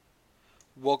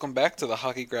Welcome back to the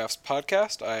Hockey Graphs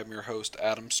podcast. I am your host,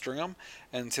 Adam Stringham,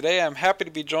 and today I'm happy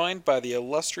to be joined by the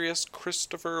illustrious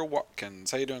Christopher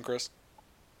Watkins. How you doing, Chris?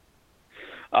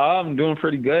 I'm doing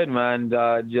pretty good, man.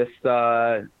 Just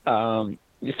sort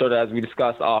of as we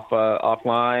discussed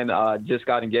offline, just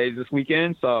got engaged this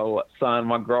weekend, so signed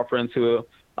my girlfriend to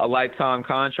a lifetime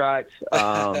contract.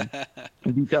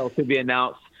 Details to be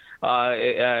announced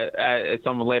at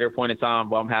some later point in time,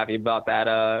 but I'm happy about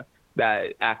that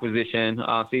acquisition.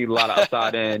 See a lot of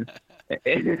upside in.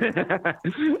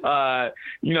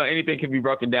 Anything can be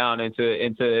broken down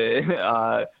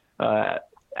into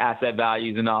asset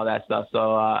values and all that stuff.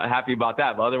 So happy about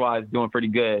that. But otherwise, doing pretty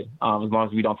good. As long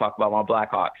as we don't talk about my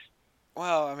Blackhawks.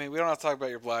 Well, I mean, we don't have to talk about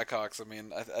your Blackhawks. I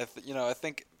mean, I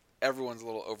think everyone's a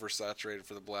little oversaturated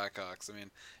for the Blackhawks. I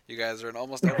mean, you guys are in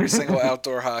almost every single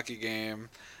outdoor hockey game,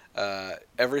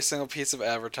 every single piece of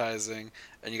advertising,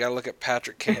 and you got to look at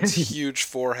Patrick Kane's huge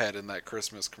forehead in that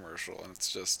Christmas commercial, and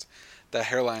it's just that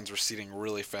hairline's receding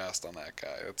really fast on that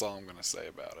guy. That's all I'm going to say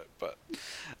about it. But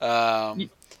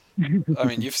I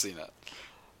mean, you've seen it.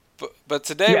 But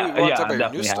today we want to Yeah, talk I about your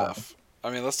new definitely have. stuff. I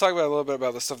mean, let's talk about a little bit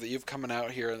about the stuff that you've coming out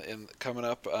here and coming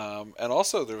up. And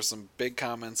also, there was some big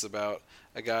comments about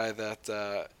a guy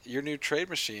that your new trade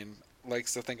machine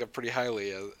likes to think of pretty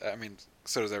highly. I mean,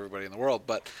 so does everybody in the world.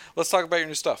 But let's talk about your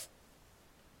new stuff.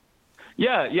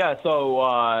 Yeah.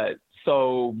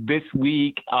 So this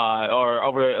week, or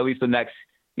over at least the next,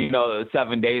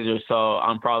 7 days or so,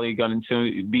 I'm probably going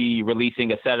to be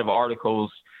releasing a set of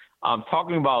articles,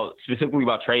 talking about specifically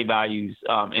about trade values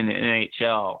in the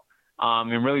NHL.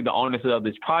 And really, the onus of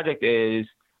this project is,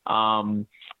 on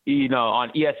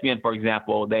ESPN, for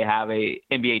example, they have a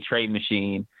NBA trade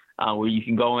machine where you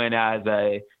can go in as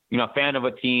a fan of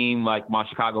a team like my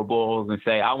Chicago Bulls and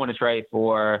say, I want to trade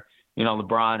for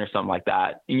LeBron or something like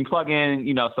that. And you plug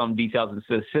in, some details into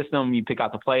the system. You pick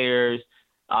out the players.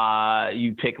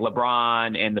 You pick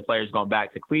LeBron and the players going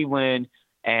back to Cleveland.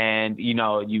 And,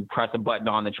 you press a button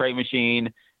on the trade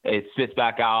machine. It spits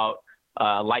back out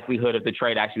likelihood of the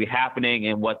trade actually happening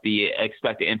and what the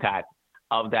expected impact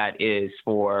of that is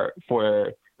for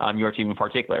your team in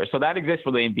particular. So that exists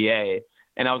for the NBA.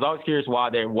 And I was always curious why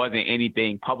there wasn't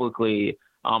anything publicly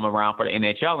around for the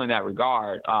NHL in that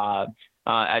regard.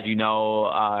 As you know,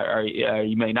 or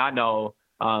you may not know,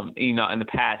 in the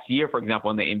past year, for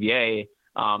example, in the NBA,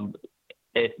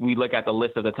 if we look at the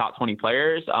list of the top 20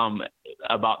 players,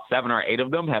 about 7 or 8 of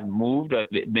them have moved,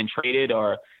 been traded,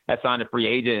 or have signed as free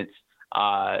agents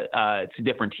to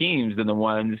different teams than the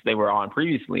ones they were on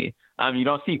previously. You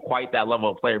don't see quite that level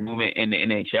of player movement in the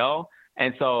NHL.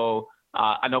 And so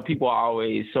I know people are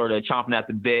always sort of chomping at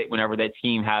the bit whenever that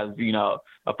team has,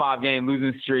 a 5-game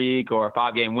losing streak or a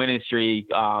 5-game winning streak.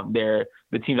 The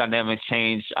team dynamics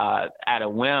change at a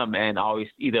whim and always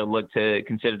either look to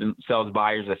consider themselves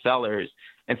buyers or sellers.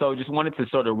 And so just wanted to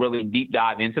sort of really deep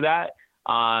dive into that.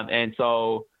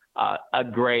 A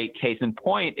great case in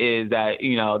point is that,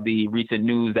 the recent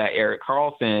news that Erik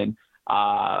Karlsson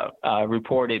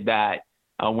reported that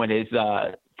when his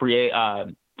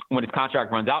when his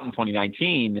contract runs out in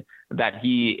 2019, that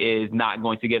he is not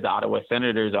going to give the Ottawa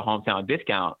Senators a hometown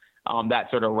discount. That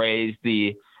sort of raised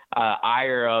the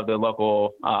ire of the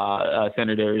local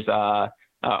Senators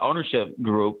ownership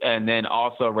group, and then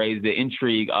also raised the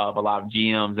intrigue of a lot of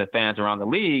GMs and fans around the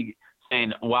league,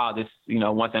 saying, "Wow, this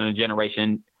once in a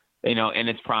generation, in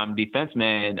its prime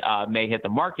defenseman may hit the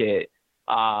market.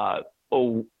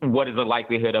 What is the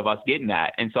likelihood of us getting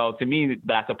that?" And so, to me,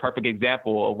 that's a perfect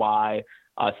example of why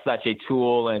such a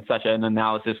tool and such an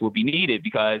analysis would be needed,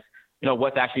 because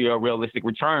what's actually a realistic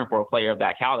return for a player of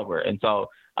that caliber. And so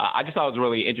I just thought it was a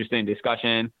really interesting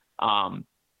discussion,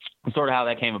 sort of how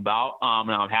that came about.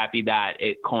 And I'm happy that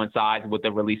it coincides with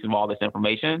the release of all this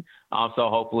information. So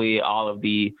hopefully all of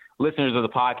the listeners of the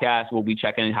podcast will be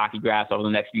checking Hockey Graphs over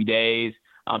the next few days,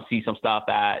 see some stuff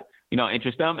that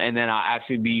interest them, and then I'll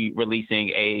actually be releasing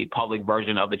a public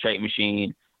version of the trade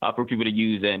machine for people to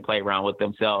use and play around with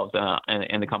themselves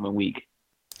in the coming week.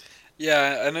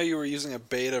 Yeah, I know you were using a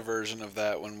beta version of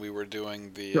that when we were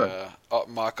doing the Sure.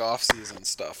 mock off-season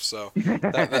stuff. So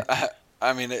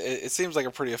I mean, it seems like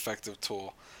a pretty effective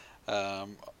tool.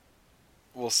 Um,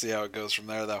 we'll see how it goes from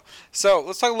there, though. So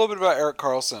let's talk a little bit about Erik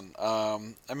Karlsson.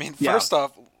 I mean, Yeah, first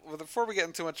off, before we get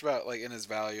into too much about like in his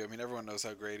value, I mean, everyone knows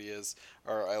how great he is,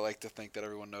 or I like to think that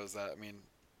everyone knows that. I mean,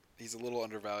 he's a little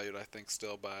undervalued, I think,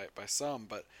 still by some,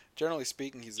 but generally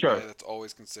speaking, he's a guy sure. that's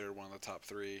always considered one of the top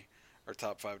 3 or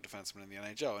top 5 defensemen in the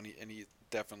NHL, and he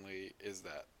definitely is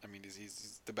that. I mean,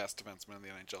 he's the best defenseman in the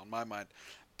NHL in my mind,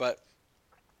 but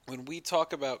when we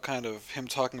talk about kind of him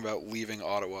talking about leaving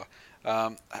Ottawa,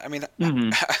 I mean, Hmm.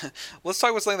 let's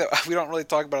talk about something that we don't really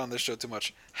talk about on this show too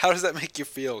much. How does that make you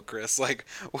feel, Chris? Like,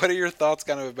 what are your thoughts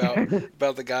kind of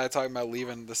about the guy talking about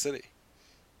leaving the city?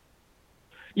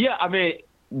 Yeah, I mean,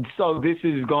 so this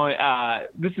is going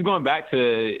back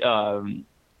to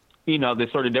the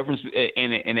sort of difference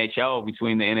in the NHL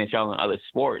between the NHL and other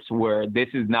sports, where this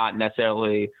is not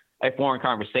necessarily a foreign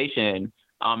conversation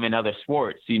in other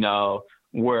sports,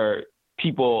 where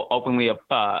people openly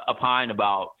opine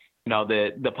about,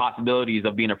 the possibilities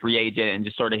of being a free agent and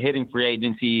just sort of hitting free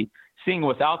agency, seeing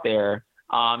what's out there,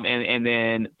 and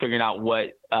then figuring out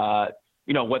what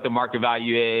the market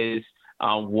value is,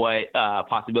 what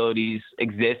possibilities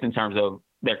exist in terms of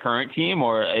their current team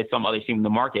or some other team in the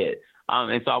market.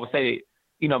 And so I would say,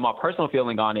 my personal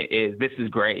feeling on it is this is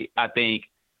great. I think,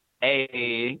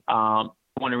 one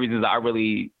of the reasons I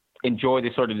really enjoy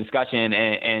this sort of discussion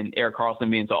and Erik Karlsson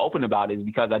being so open about it is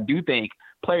because I do think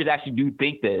players actually do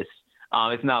think this.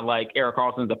 It's not like Erik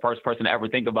Karlsson is the first person to ever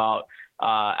think about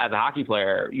as a hockey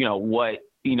player, what,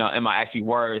 am I actually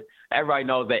worth? Everybody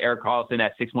knows that Erik Karlsson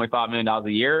at $6.5 million a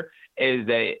year is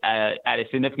at a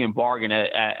significant bargain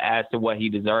as to what he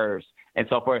deserves. And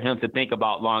so for him to think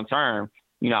about long term,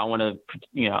 I want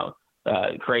to,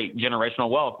 create generational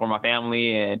wealth for my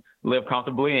family and live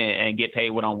comfortably and get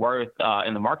paid what I'm worth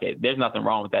in the market. There's nothing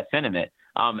wrong with that sentiment.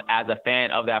 As a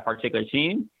fan of that particular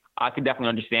team, I could definitely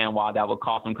understand why that would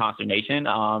cause some consternation.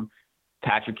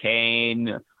 Patrick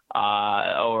Kane,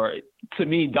 or to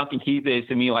me, Duncan Keith is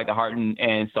to me like the heart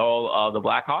and soul of the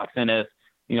Blackhawks. And if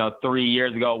 3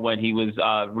 years ago when he was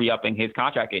re-upping his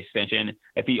contract extension,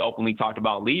 if he openly talked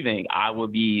about leaving, I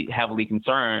would be heavily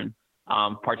concerned,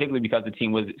 particularly because the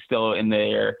team was still in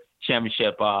their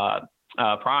championship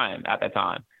prime at that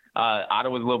time.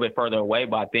 Ottawa was a little bit further away,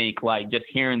 but I think like just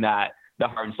hearing that the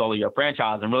heart and soul of your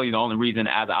franchise, and really the only reason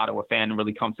as an Ottawa fan to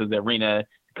really come to the arena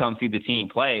to come see the team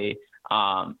play,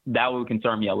 that would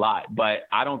concern me a lot. But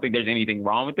I don't think there's anything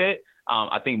wrong with it.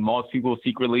 I think most people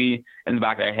secretly in the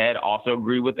back of their head also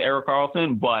agree with Erik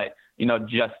Karlsson, but,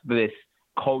 just this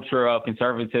culture of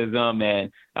conservatism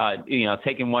and,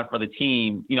 taking one for the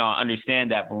team,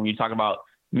 understand that when you talk about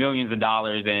millions of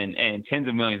dollars and tens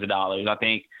of millions of dollars, I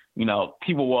think,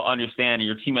 people will understand and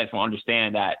your teammates will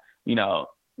understand that,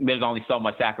 there's only so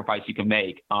much sacrifice you can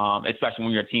make, especially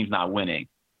when your team's not winning.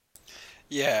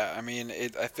 Yeah, I mean,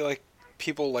 I feel like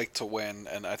people like to win,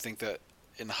 and I think that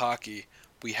in hockey,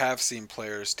 we have seen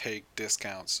players take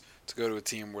discounts to go to a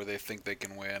team where they think they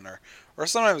can win, or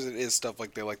sometimes it is stuff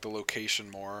like they like the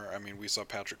location more. I mean, we saw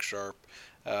Patrick Sharp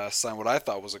sign what I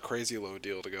thought was a crazy low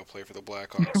deal to go play for the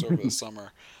Blackhawks over the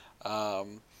summer.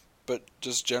 Um, but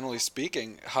just generally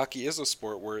speaking, hockey is a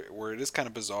sport where it is kind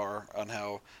of bizarre on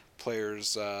how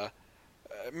players.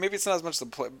 Maybe it's not as much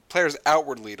players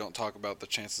outwardly don't talk about the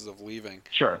chances of leaving.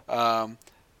 Sure.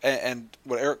 And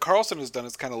what Erik Karlsson has done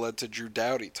has kind of led to Drew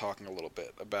Doughty talking a little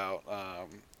bit about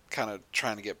kind of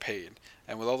trying to get paid.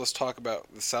 And with all this talk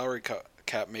about the salary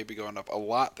cap maybe going up a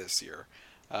lot this year,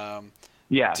 um,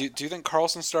 Yeah. do you think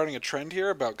Karlsson's starting a trend here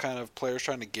about kind of players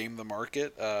trying to game the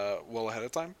market well ahead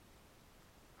of time?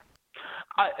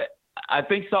 I I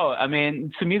think so. I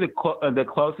mean, to me, the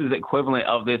closest equivalent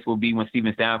of this will be when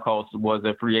Steven Stamkos was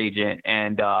a free agent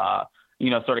and,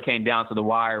 sort of came down to the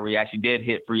wire where he actually did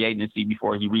hit free agency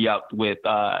before he re-upped with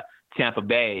Tampa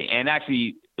Bay and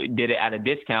actually did it at a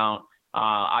discount.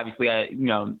 Obviously,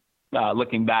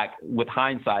 looking back with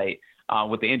hindsight,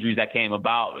 with the injuries that came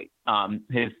about,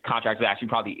 his contract is actually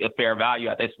probably a fair value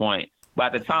at this point.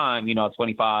 But at the time,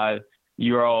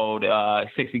 25-year-old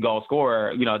 60-goal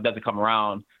scorer, it doesn't come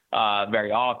around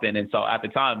very often. And so at the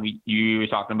time, you were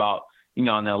talking about, in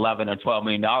the $11 or $12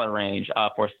 million range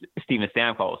for Steven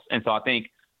Stamkos. And so I think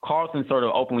Karlsson sort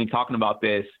of openly talking about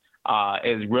this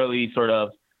is really sort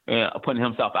of putting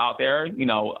himself out there.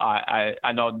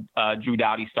 I know Drew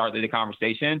Doughty started the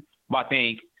conversation, but I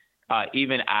think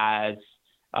even as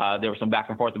there was some back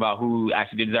and forth about who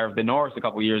actually deserved the Norris a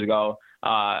couple of years ago,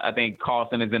 I think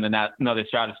Karlsson is in another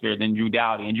stratosphere than Drew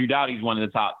Doughty. And Drew Doughty is one of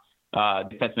the top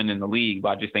defensemen in the league, but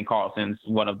I just think Karlsson's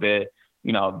one of the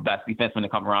best defensemen to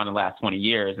come around in the last 20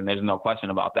 years, and there's no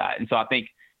question about that. And so I think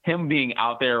him being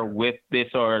out there with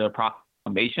this sort of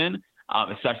proclamation,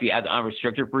 especially as an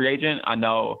unrestricted free agent, I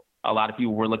know a lot of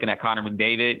people were looking at Connor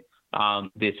McDavid,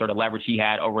 the sort of leverage he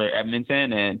had over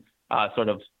Edmonton, and sort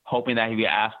of hoping that he would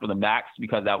ask for the max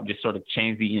because that would just sort of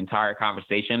change the entire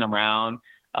conversation around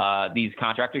these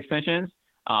contract extensions.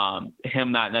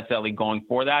 Him not necessarily going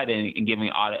for that and giving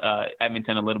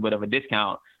Edmonton a little bit of a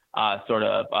discount sort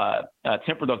of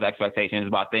temper those expectations.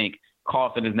 But I think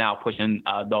Karlsson is now pushing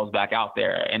those back out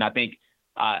there. And I think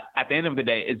at the end of the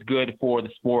day, it's good for the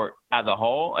sport as a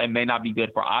whole. It may not be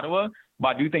good for Ottawa,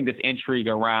 but I do think this intrigue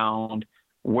around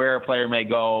where a player may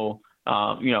go,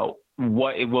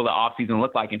 what will the offseason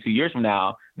look like in 2 years from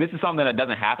now? This is something that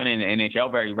doesn't happen in the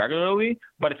NHL very regularly,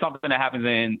 but it's something that happens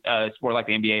in a sport like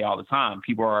the NBA all the time.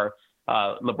 People are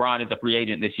LeBron is a free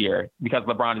agent this year because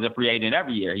LeBron is a free agent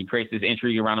every year. He creates this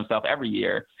intrigue around himself every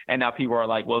year. And now people are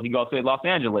like, will he go to Los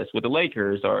Angeles with the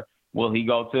Lakers, or will he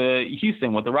go to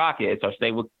Houston with the Rockets, or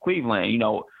stay with Cleveland?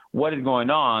 What is going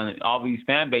on? All these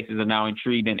fan bases are now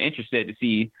intrigued and interested to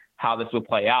see how this will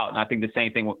play out. And I think the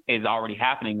same thing is already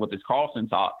happening with this Karlsson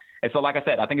talk. And so, like I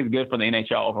said, I think it's good for the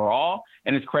NHL overall,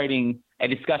 and it's creating a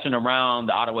discussion around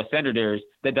the Ottawa Senators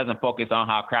that doesn't focus on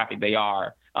how crappy they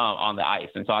are on the ice.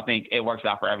 And so I think it works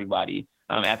out for everybody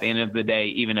at the end of the day,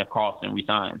 even if Karlsson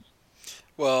resigns.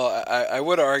 Well, I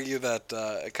would argue that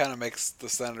it kind of makes the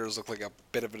Senators look like a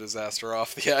bit of a disaster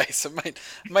off the ice. It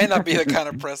might not be the kind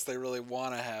of press they really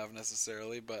want to have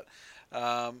necessarily, but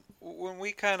when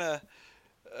we kind of,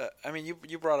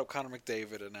 you brought up Connor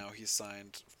McDavid, and now he's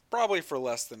signed probably for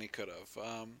less than he could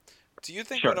have. Do you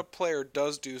think Sure. when a player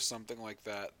does do something like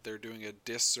that, they're doing a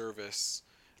disservice?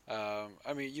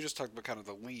 You just talked about kind of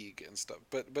the league and stuff,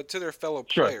 but to their fellow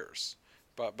Sure. players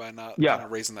by not Yeah. kind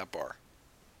of raising that bar.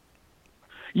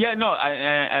 Yeah, no,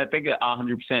 I think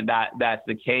 100% that's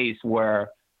the case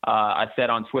where I said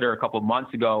on Twitter a couple of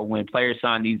months ago, when players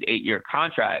sign these 8-year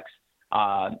contracts,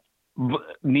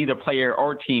 neither player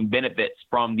or team benefits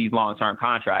from these long-term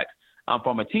contracts.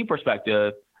 From a team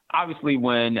perspective, obviously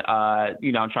when,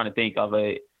 I'm trying to think of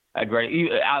a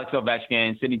great Alex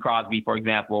Ovechkin, Sidney Crosby, for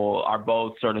example, are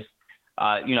both sort of,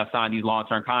 signed these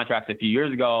long-term contracts a few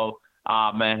years ago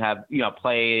and have,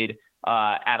 played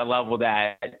at a level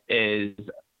that is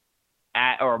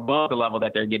at or above the level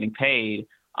that they're getting paid.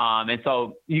 And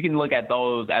so you can look at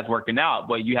those as working out,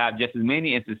 but you have just as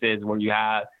many instances where you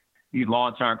have these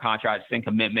long-term contracts and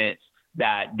commitments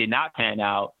that did not pan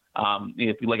out.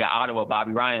 If you look at Ottawa,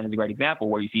 Bobby Ryan is a great example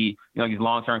where you see, these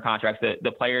long-term contracts that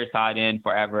the player is tied in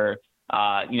forever,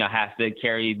 has to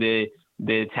carry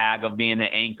the tag of being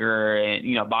the anchor.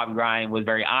 And, Bobby Ryan was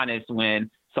very honest when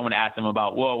someone asked him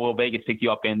about, well, will Vegas pick you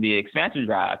up in the expansion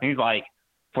draft? And he's like,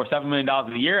 for $7 million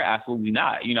a year? Absolutely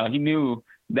not. He knew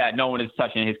that no one is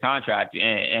touching his contract,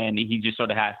 and he just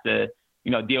sort of has to,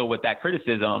 deal with that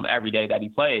criticism every day that he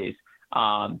plays.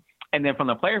 And then from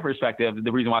the player perspective,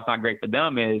 the reason why it's not great for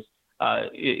them is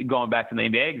going back to the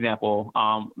NBA example,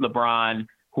 LeBron,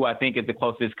 who I think is the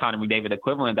closest Connor McDavid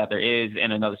equivalent that there is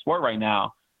in another sport right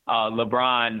now.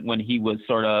 LeBron, when he was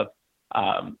sort of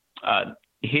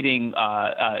hitting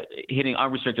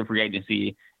unrestricted free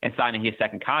agency and signing his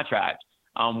second contract,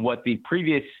 what the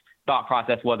previous thought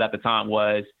process was at the time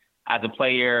was, as a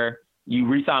player, you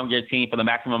re-sign with your team for the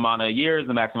maximum amount of years,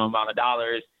 the maximum amount of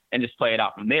dollars, and just play it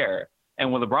out from there.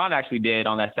 And what LeBron actually did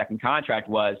on that second contract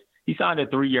was he signed a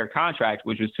 3-year contract,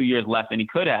 which was 2 years less than he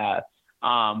could have,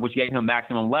 which gave him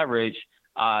maximum leverage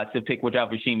to pick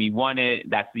whichever team he wanted.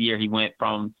 That's the year he went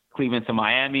from Cleveland to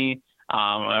Miami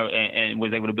and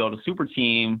was able to build a super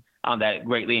team that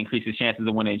greatly increased his chances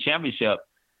of winning a championship.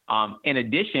 In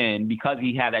addition, because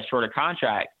he had that shorter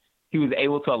contract, he was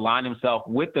able to align himself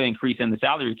with the increase in the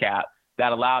salary cap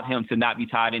that allowed him to not be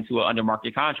tied into an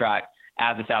under-market contract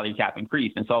as the salary cap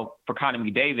increased. And so for Connor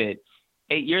McDavid,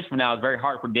 8 years from now, it's very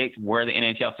hard to predict where the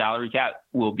NHL salary cap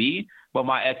will be. But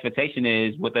my expectation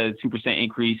is with a 2%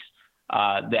 increase,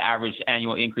 the average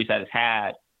annual increase that it's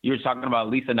had, you're talking about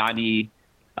at least a $90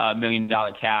 million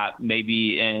cap,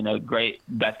 maybe in a great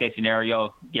best case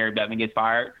scenario, Gary Bettman gets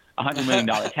fired, $100 million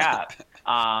cap.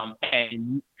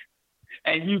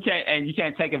 And you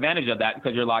can't take advantage of that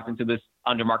because you're locked into this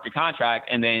under market contract.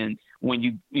 And then when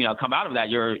you come out of that,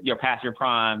 you're past your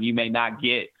prime. You may not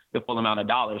get the full amount of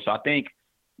dollars. So I think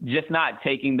just not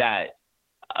taking that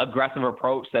aggressive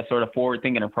approach, that sort of forward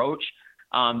thinking approach,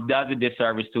 does a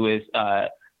disservice to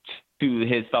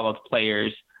his fellow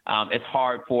players. It's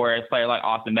hard for a player like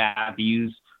Austin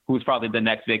Matthews, who's probably the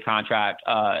next big contract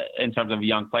in terms of a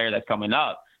young player that's coming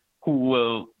up, who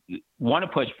will want to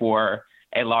push for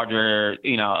a larger,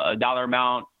 a dollar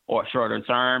amount or shorter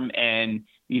term. And,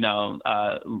 Lou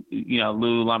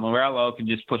Lamoriello can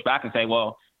just push back and say,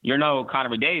 well, you're no Connor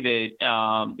McDavid.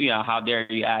 How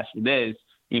dare you ask for this?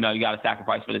 You got to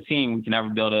sacrifice for the team. We can never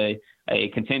build a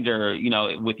contender,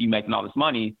 with you making all this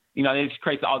money. It just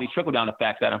creates all these trickle-down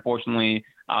effects that unfortunately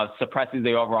suppresses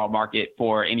the overall market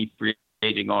for any free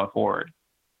agent going forward.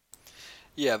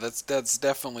 Yeah, that's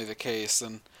definitely the case.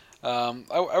 And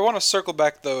I want to circle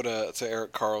back, though, to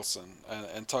Erik Karlsson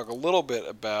and talk a little bit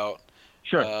about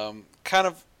Sure. kind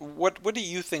of what do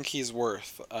you think he's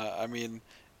worth?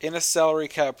 in a salary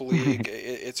cap league,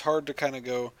 it's hard to kind of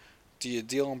go. Do you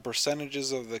deal in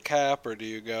percentages of the cap, or do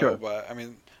you go Sure. by? I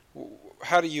mean,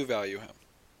 how do you value him?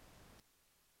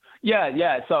 Yeah,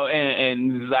 yeah. So,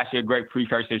 and this is actually a great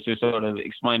precursor to sort of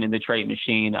explaining the trade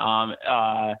machine.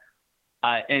 And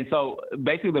so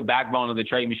basically the backbone of the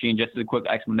trade machine, just as a quick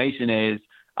explanation, is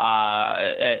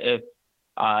if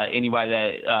anybody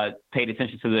that paid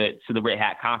attention to the Red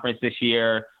Hat Conference this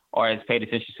year, or has paid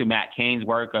attention to Matt Cain's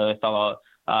work, a fellow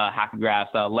Hockey Graphs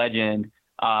legend,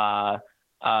 Matt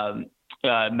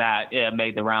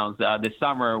made the rounds this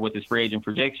summer with his free agent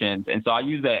predictions. And so I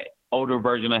use the older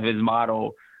version of his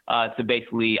model to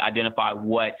basically identify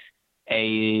what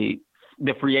the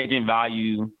free agent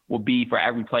value will be for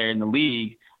every player in the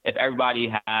league if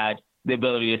everybody had the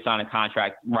ability to sign a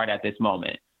contract right at this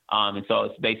moment. And so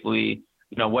it's basically,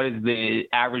 what is the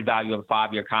average value of a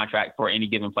 5-year contract for any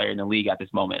given player in the league at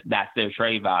this moment? That's their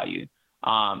trade value.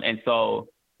 And so,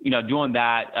 doing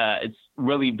that, it's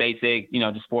really basic,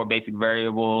 just 4 basic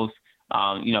variables,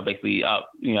 basically,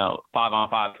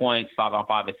 5-on-5 points,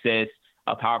 5-on-5 assists,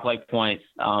 power play points,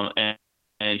 and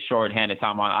shorthanded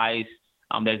time on ice.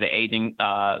 There's an aging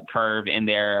curve in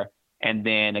there, and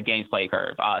then a games play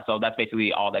curve. So that's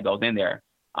basically all that goes in there.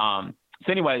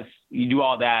 So anyways, you do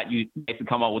all that, you basically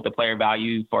come up with the player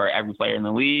value for every player in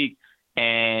the league.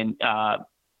 And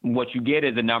what you get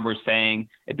is a number saying,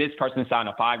 if this person signed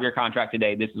a 5-year contract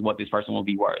today, this is what this person will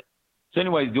be worth. So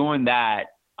anyways, doing that,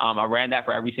 I ran that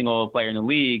for every single player in the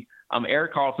league.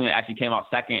 Erik Karlsson actually came out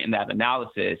second in that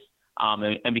analysis.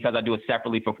 And because I do it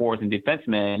separately for forwards and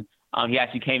defensemen, he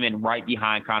actually came in right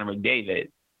behind Connor McDavid.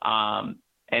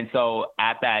 And so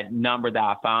at that number that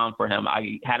I found for him,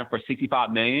 I had him for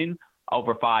 $65 million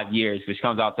over 5 years, which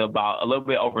comes out to about a little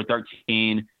bit over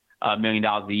 $13 million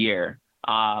a year.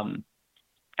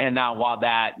 And now while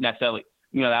that necessarily,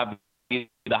 that would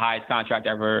be the highest contract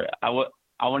ever, I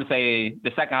want to say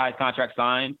the second highest contract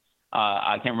signed.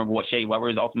 I can't remember what Shea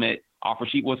Weber's ultimate offer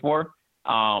sheet was for.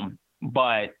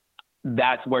 But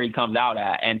that's where he comes out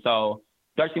at. And so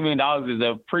 $13 million is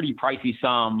a pretty pricey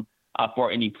sum for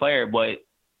any player. But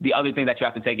the other thing that you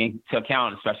have to take into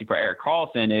account, especially for Erik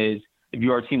Karlsson, is if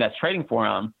you're a team that's trading for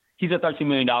him, he's a $13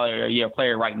 million a year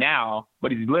player right now,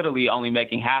 but he's literally only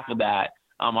making half of that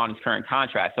on his current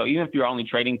contract. So even if you're only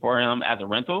trading for him as a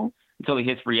rental until he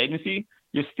hits free agency,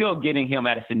 you're still getting him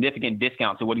at a significant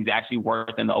discount to what he's actually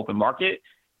worth in the open market.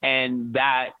 And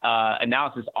that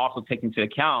analysis also takes into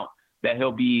account that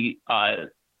he'll be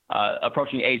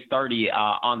approaching age 30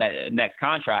 on that next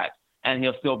contract, and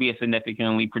he'll still be a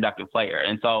significantly productive player.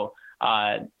 And so,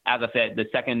 as I said, the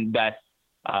second best,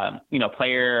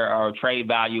 player or trade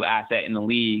value asset in the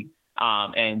league,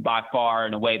 and by far,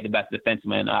 in a way, the best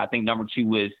defenseman. I think number 2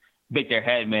 was Victor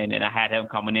Hedman, and I had him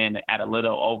coming in at a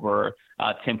little over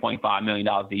 $10.5 million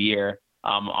a year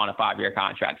on a 5-year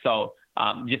contract. So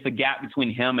just the gap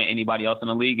between him and anybody else in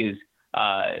the league is,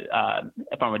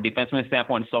 from a defenseman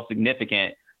standpoint, is so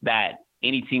significant that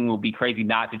any team will be crazy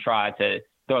not to try to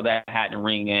throw that hat in the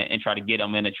ring and try to get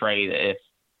him in a trade if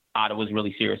Ottawa's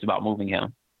really serious about moving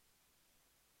him.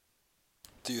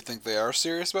 Do you think they are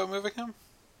serious about moving him?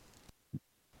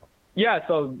 Yeah,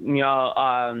 so,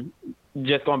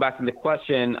 just going back to the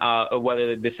question of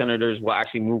whether the Senators will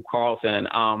actually move Karlsson,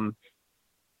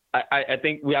 I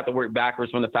think we have to work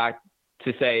backwards from the fact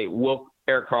to say, will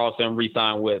Erik Karlsson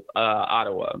re-sign with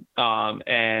Ottawa?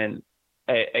 And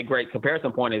a great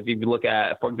comparison point is if you look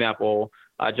at, for example,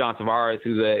 John Tavares,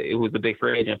 who's the big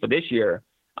free agent for this year.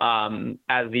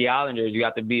 As the Islanders, you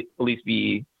have to at least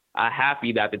be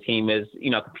happy that the team is,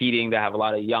 competing. They have a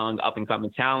lot of young,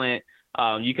 up-and-coming talent.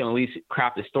 You can at least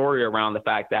craft a story around the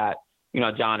fact that,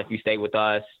 John, if you stay with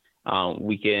us,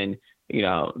 we can,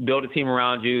 build a team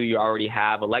around you. You already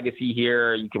have a legacy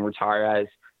here. You can retire as,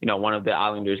 one of the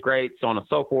Islanders' greats, so on and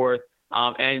so forth.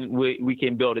 And we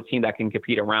can build a team that can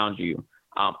compete around you.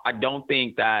 I don't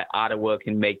think that Ottawa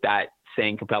can make that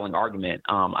same compelling argument.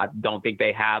 I don't think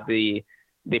they have the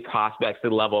prospects to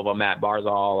the level of a Matt Barzal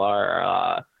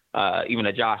or even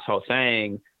a Josh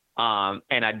Ho-Sang.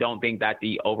 And I don't think that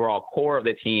the overall core of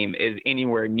the team is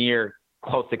anywhere near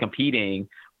close to competing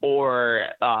or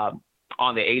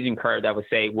on the aging curve that would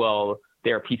say, well,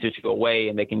 they're a piece or two away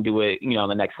and they can do it, in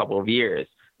the next couple of years.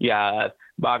 You have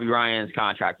Bobby Ryan's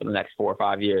contract for the next 4 or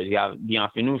 5 years. You have Dion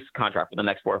Phaneuf's contract for the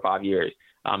next 4 or 5 years.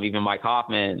 Even Mike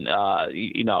Hoffman,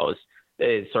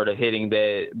 is sort of hitting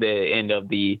the end of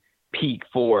the peak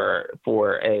for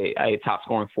a top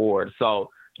scoring forward. So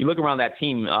you look around that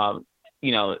team,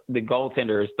 the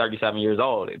goaltender is 37 years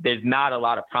old. There's not a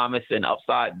lot of promise and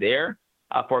upside there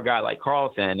for a guy like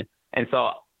Karlsson. And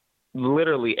so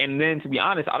literally. And then, to be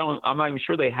honest, I'm not even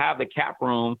sure they have the cap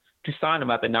room to sign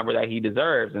him at the number that he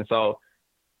deserves. And so,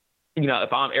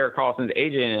 if I'm Erik Karlsson's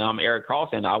agent and I'm Erik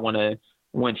Karlsson, I want to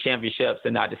win championships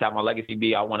and not just have my legacy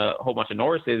be I want a whole bunch of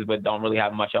Norrises, but don't really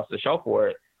have much else to show for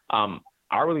it.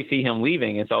 I really see him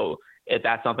leaving. And so if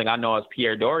that's something I know as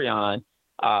Pierre Dorion,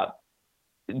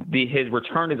 his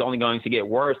return is only going to get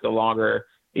worse the longer,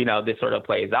 this sort of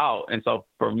plays out. And so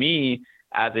for me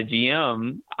as a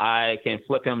GM, I can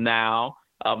flip him now.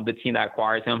 The team that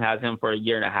acquires him has him for a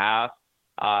year and a half.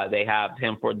 They have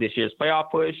him for this year's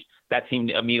playoff push. That team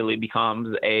immediately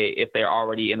becomes if they're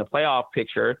already in the playoff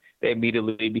picture, they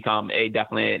immediately become a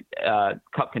definite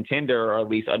cup contender, or at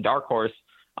least a dark horse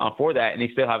for that. And they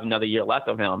still have another year left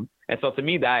of him. And so to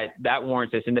me, that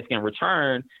warrants a significant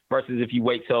return versus if you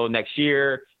wait till next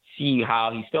year, see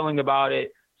how he's feeling about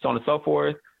it, so on and so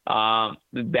forth.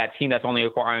 That team that's only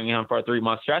acquiring him for a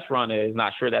 3-month stretch run is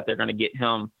not sure that they're going to get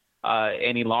him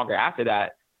any longer after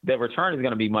that. The return is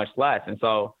going to be much less. And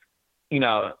so,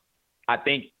 I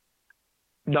think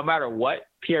no matter what,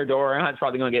 Pierre Dorion is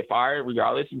probably going to get fired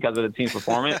regardless because of the team's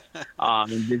performance.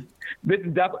 This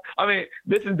is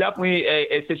definitely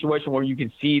a situation where you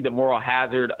can see the moral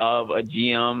hazard of a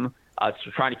GM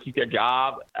trying to keep their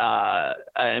job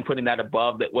and putting that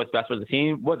above what's best for the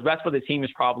team. What's best for the team is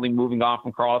probably moving on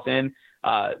from Karlsson,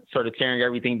 sort of tearing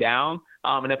everything down.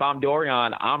 And if I'm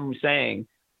Dorion, I'm saying,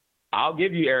 I'll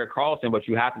give you Erik Karlsson, but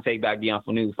you have to take back Dion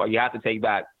Phaneuf, or you have to take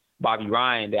back Bobby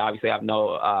Ryan. They obviously have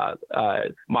no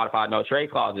modified no trade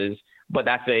clauses, but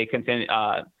that's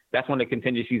that's one of the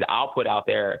contingencies I'll put out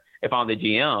there if I'm the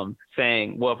GM,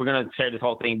 saying, well, if we're going to tear this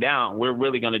whole thing down, we're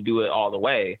really going to do it all the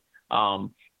way.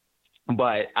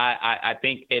 But I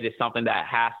think it is something that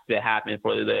has to happen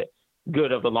for the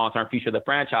good of the long-term future of the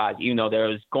franchise, even though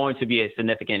there's going to be a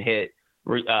significant hit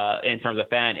in terms of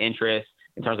fan interest,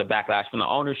 in terms of backlash from the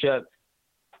ownership.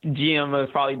 GM is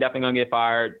probably definitely going to get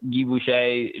fired. Guy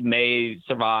Boucher may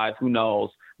survive, who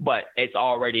knows? But it's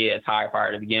already a tire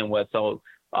fire to begin with. So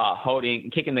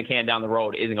kicking the can down the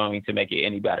road isn't going to make it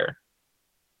any better.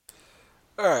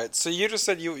 All right. So you just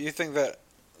said you think that,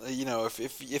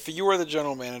 if you were the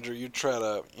general manager, you'd try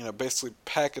to, basically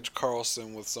package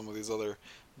Karlsson with some of these other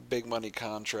big money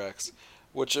contracts,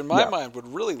 which in my mind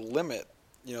would really limit,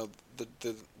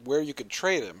 the where you could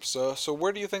trade him. So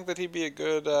where do you think that he'd be a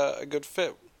good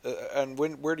fit? And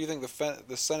where do you think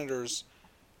the Senators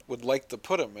would like to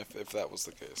put him if that was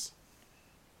the case?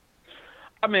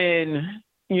 I mean,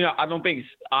 I don't think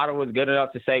Ottawa's good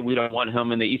enough to say we don't want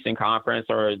him in the Eastern Conference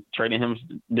or trading him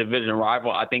division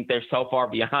rival. I think they're so far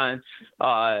behind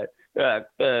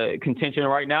contention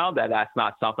right now that that's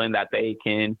not something that they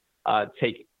can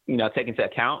take into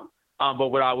account. But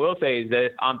what I will say is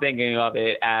this: I'm thinking of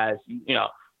it as,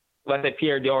 let's say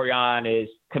Pierre Dorion is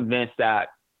convinced that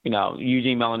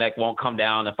Eugene Melnyk won't come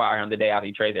down and fire him the day after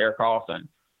he trades Erik Karlsson.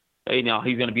 He's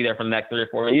going to be there for the next 3 or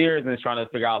 4 years and is trying to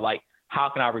figure out, like, how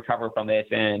can I recover from this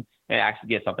and actually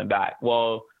get something back?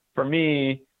 Well, for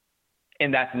me,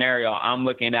 in that scenario, I'm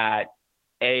looking at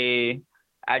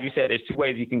as you said, there's 2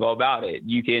 ways you can go about it.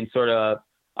 You can sort of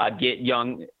get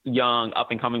young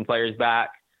up-and-coming players back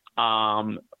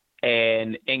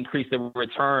and increase the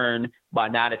return by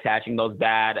not attaching those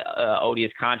bad,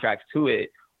 odious contracts to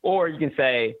it. Or you can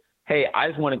say, hey, I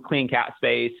just want to clean cap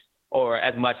space or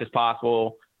as much as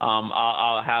possible.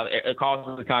 I'll have a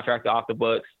Karlsson's contract off the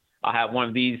books. I'll have one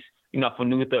of these,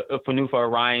 Phaneuf or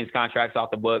Ryan's contracts off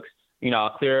the books.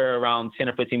 I'll clear around 10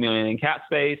 or 15 million in cap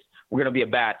space. We're going to be a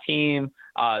bad team.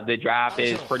 The draft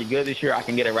is pretty good this year. I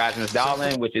can get a Rasmus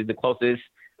Dahlin, which is the closest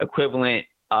equivalent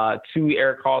to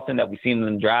Erik Karlsson that we've seen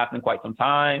in the draft in quite some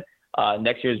time.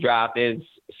 Next year's draft is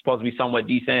supposed to be somewhat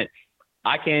decent.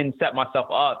 I can set myself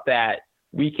up that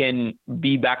we can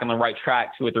be back on the right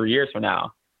track 2 or 3 years from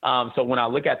now. So when I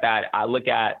look at that, I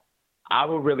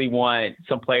would really want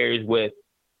some players with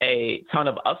a ton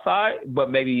of upside, but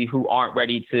maybe who aren't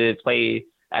ready to play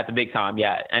at the big time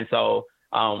yet. And so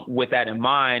with that in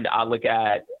mind, I look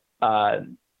at,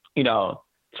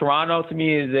 Toronto to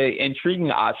me is an intriguing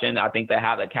option. I think they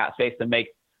have the cap space to make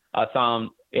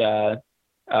the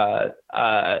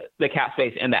cap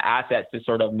space and the assets to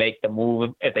sort of make the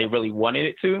move if they really wanted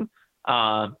it to.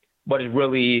 But it's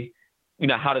really,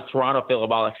 how does Toronto feel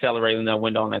about accelerating their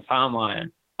window on the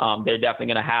timeline? They're definitely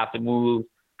going to have to move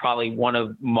probably one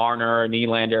of Marner or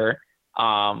Nylander,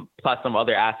 plus some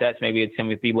other assets, maybe a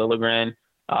Timothy Liljegren,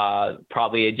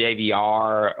 probably a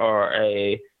JVR or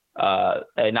a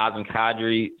Nazem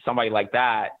Kadri, somebody like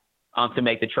that, to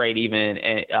make the trade even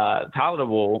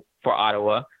palatable for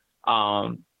Ottawa.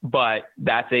 But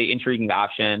that's an intriguing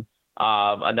option.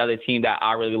 Another team that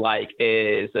I really like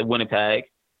is Winnipeg.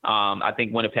 I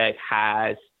think Winnipeg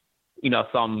has,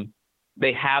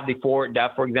 they have the forward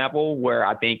depth, for example, where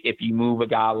I think if you move a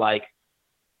guy like,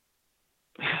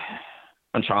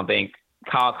 I'm trying to think,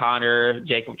 Kyle Connor,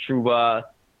 Jacob Trouba,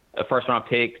 a first-round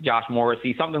pick, Josh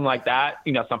Morrissey, something like that,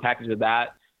 some package of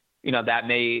that, that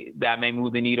may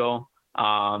move the needle.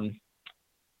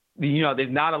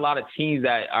 There's not a lot of teams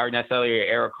that are necessarily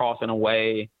Erik Karlsson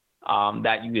away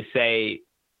that you could say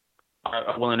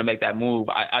are willing to make that move.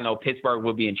 I know Pittsburgh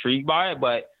would be intrigued by it,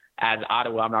 but as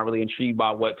Ottawa, I'm not really intrigued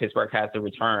by what Pittsburgh has to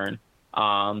return.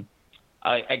 A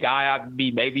guy I'd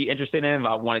be maybe interested in if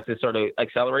I wanted to sort of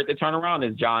accelerate the turnaround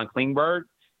is John Klingberg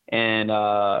and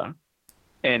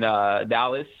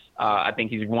Dallas. I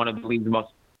think he's one of the league's most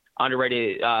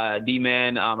underrated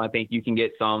D-men. I think you can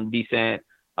get some decent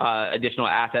additional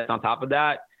assets on top of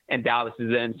that. And Dallas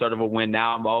is in sort of a win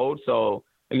now mode. So,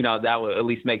 that would at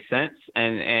least make sense.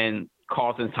 And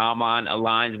Karlsson's timeline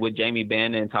aligns with Jamie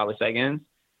Benn and Tyler Seguin.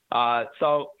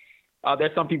 So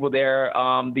there's some people there.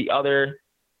 The other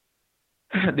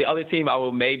team I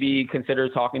will maybe consider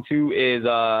talking to is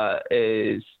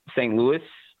St. Louis.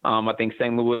 I think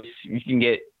St. Louis, you can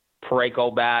get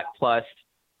Parayko back plus,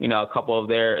 a couple of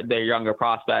their younger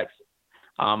prospects.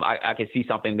 I can see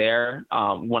something there.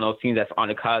 One of those teams that's on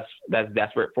the cusp, that's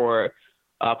desperate for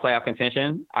playoff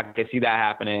contention. I can see that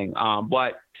happening.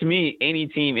 But to me, any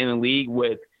team in the league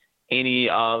with any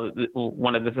of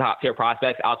one of the top tier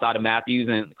prospects outside of Matthews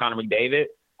and Connor McDavid,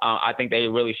 I think they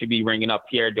really should be ringing up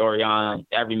Pierre Dorion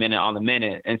every minute on the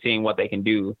minute and seeing what they can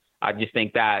do. I just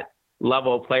think that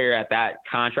level of player at that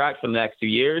contract for the next 2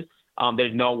 years,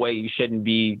 there's no way you shouldn't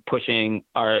be pushing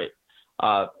or,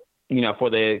 for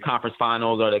the conference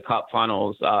finals or the cup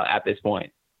finals at this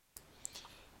point.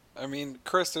 I mean,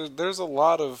 Chris, there's a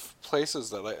lot of places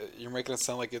that you're making it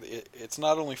sound like it's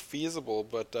not only feasible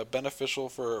but beneficial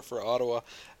for Ottawa,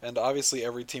 and obviously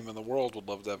every team in the world would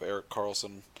love to have Erik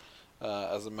Karlsson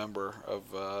as a member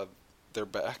of their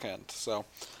back end. So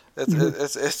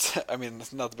it's I mean,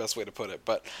 it's not the best way to put it,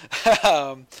 but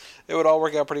it would all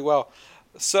work out pretty well.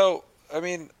 So, I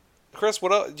mean, Chris,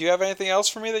 what else, do you have anything else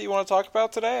for me that you want to talk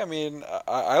about today? I mean,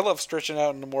 I love stretching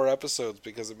out into more episodes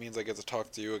because it means I get to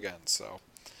talk to you again. So,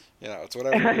 it's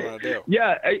whatever you want to do.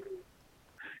 Yeah.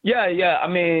 I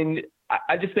mean,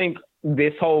 I just think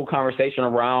this whole conversation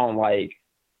around, like,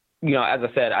 as I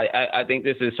said, I think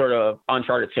this is sort of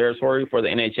uncharted territory for the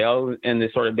NHL in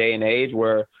this sort of day and age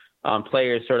where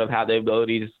players sort of have the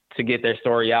ability to get their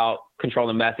story out, control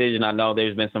the message. And I know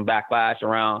there's been some backlash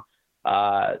around,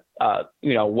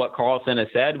 what Karlsson has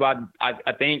said, but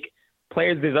I think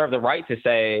players deserve the right to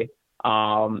say,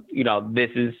 I'm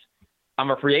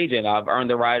a free agent. I've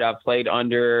earned the right. I've played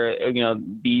under,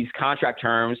 these contract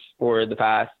terms for the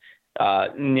past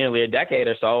nearly a decade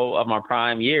or so of my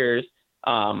prime years.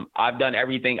 I've done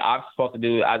everything I'm supposed to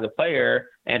do as a player,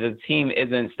 and the team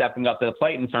isn't stepping up to the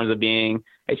plate in terms of being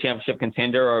a championship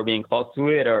contender or being close to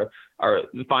it or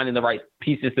finding the right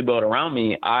pieces to build around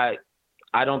me. I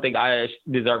don't think I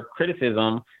deserve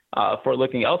criticism for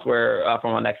looking elsewhere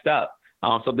for my next step.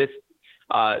 So this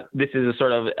is a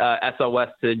sort of SOS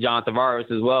to John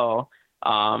Tavares as well.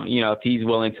 If he's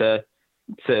willing to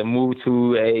move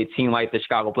to a team like the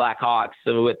Chicago Blackhawks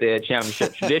with the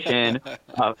championship tradition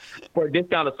for a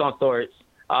discount of some sorts,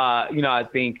 I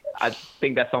think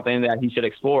that's something that he should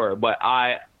explore. But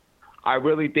I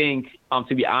really think,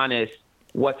 to be honest,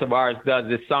 what Tavares does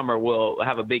this summer will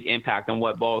have a big impact on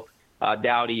what both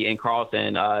Doughty and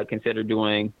Karlsson consider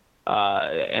doing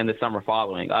in the summer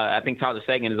following. I think Tyler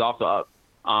Seguin is also up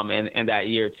in that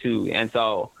year too. And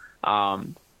so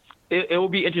it will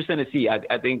be interesting to see.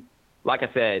 I think, like I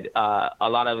said, a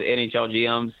lot of NHL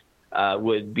GMs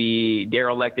would be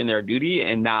derelict in their duty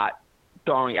and not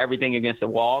throwing everything against the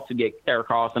wall to get Erik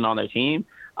Karlsson on their team.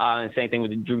 And same thing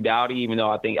with Drew Doughty, even though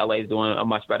I think LA is doing a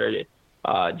much better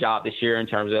job this year in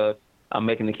terms of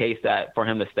making the case that for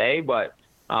him to stay. But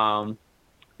I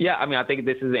think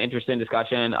this is an interesting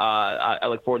discussion. I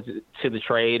look forward to the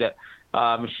trade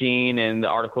machine and the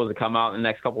articles that come out in the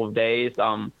next couple of days.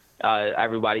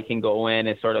 Everybody can go in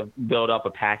and sort of build up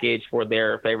a package for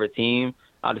their favorite team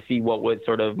to see what would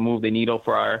sort of move the needle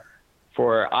for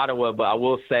Ottawa. But I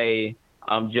will say,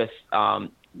 just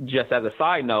as a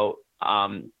side note,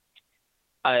 a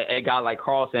guy like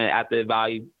Karlsson at the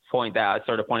value point that I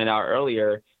sort of pointed out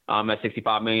earlier, at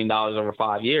 $65 million over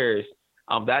 5 years,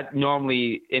 that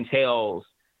normally entails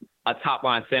a top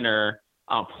line center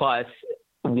plus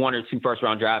 1 or 2 first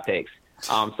round draft picks.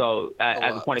 So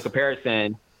as a point of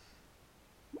comparison,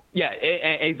 yeah,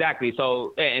 exactly.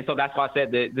 So that's why I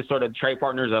said that the sort of trade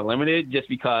partners are limited, just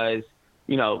because,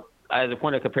 as a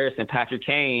point of comparison, Patrick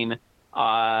Kane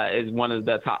is one of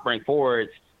the top ranked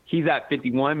forwards. He's at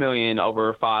 $51 million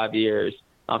over 5 years,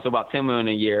 so about $10 million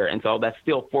a year, and so that's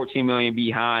still $14 million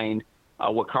behind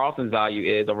what Carlson's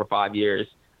value is over 5 years.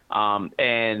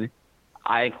 And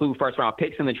I include first round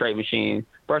picks in the trade machine.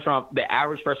 The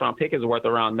average first round pick is worth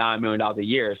around $9 million a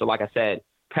year. So like I said,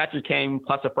 Patrick Kane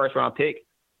plus a first round pick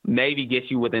maybe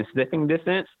gets you within sniffing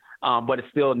distance, but it's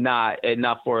still not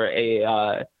enough for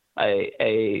a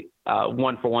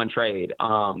 1-for-1 trade.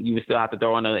 You would still have to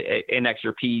throw in an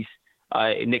extra piece,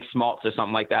 Nick Schmaltz or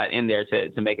something like that in there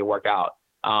to make it work out.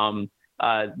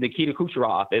 Nikita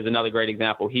Kucherov is another great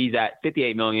example. He's at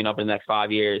 $58 million over the next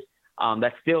 5 years.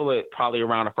 That's still probably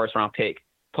around a first round pick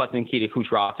plus Nikita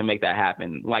Kucherov to make that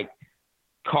happen. Like,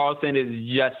 Carlson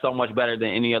is just so much better than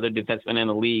any other defenseman in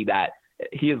the league that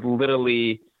he is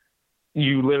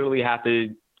you literally have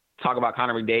to talk about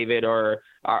Connor McDavid or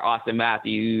Austin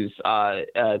Matthews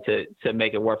to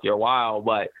make it worth your while.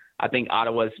 But I think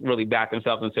Ottawa's really backed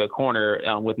themselves into a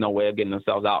corner with no way of getting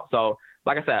themselves out. So,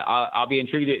 like I said, I'll be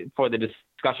intrigued for the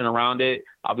discussion around it.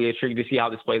 I'll be intrigued to see how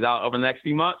this plays out over the next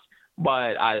few months.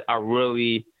 But I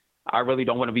really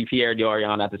don't want to be Pierre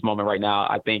Dorion at this moment right now.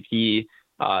 I think the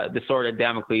sword of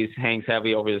Damocles hangs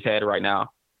heavy over his head right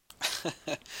now.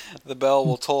 The bell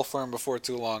will toll for him before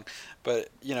too long. But,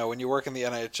 when you work in the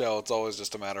NHL, it's always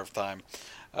just a matter of time.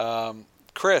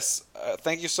 Chris,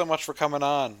 thank you so much for coming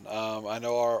on. I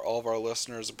know all of our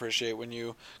listeners appreciate when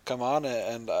you come on,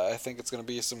 and I think it's going to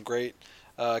be some great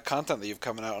content that you've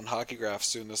coming out on HockeyGraphs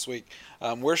soon this week.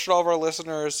 Where should all of our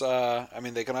listeners,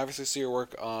 they can obviously see your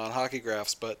work on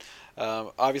HockeyGraphs, but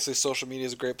obviously social media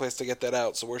is a great place to get that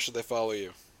out, so where should they follow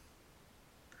you?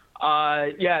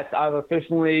 Yes, I've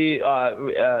officially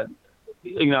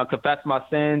confessed my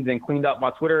sins and cleaned up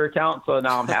my Twitter account, so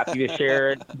now I'm happy to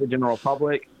share it to the general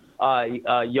public.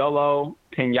 YOLO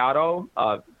Pinato.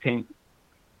 I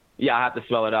have to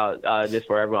spell it out just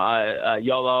for everyone.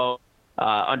 YOLO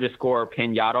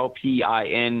 _Pinato,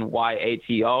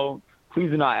 Pinyato. Please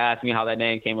do not ask me how that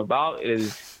name came about. It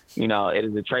is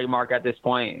a trademark at this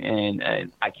point,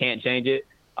 and I can't change it.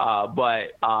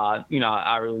 But I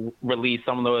release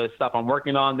some of the stuff I'm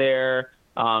working on there,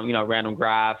 random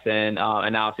graphs and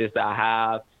analysis that I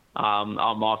have.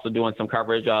 I'm also doing some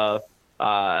coverage of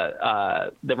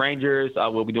the Rangers.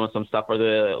 We'll be doing some stuff for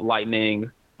the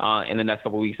Lightning in the next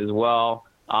couple of weeks as well.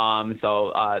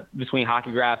 So between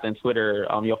HockeyGraphs and Twitter,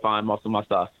 you'll find most of my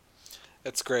stuff.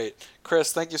 That's great.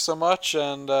 Chris, thank you so much,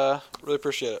 and really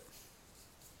appreciate it.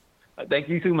 Thank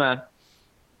you too, man.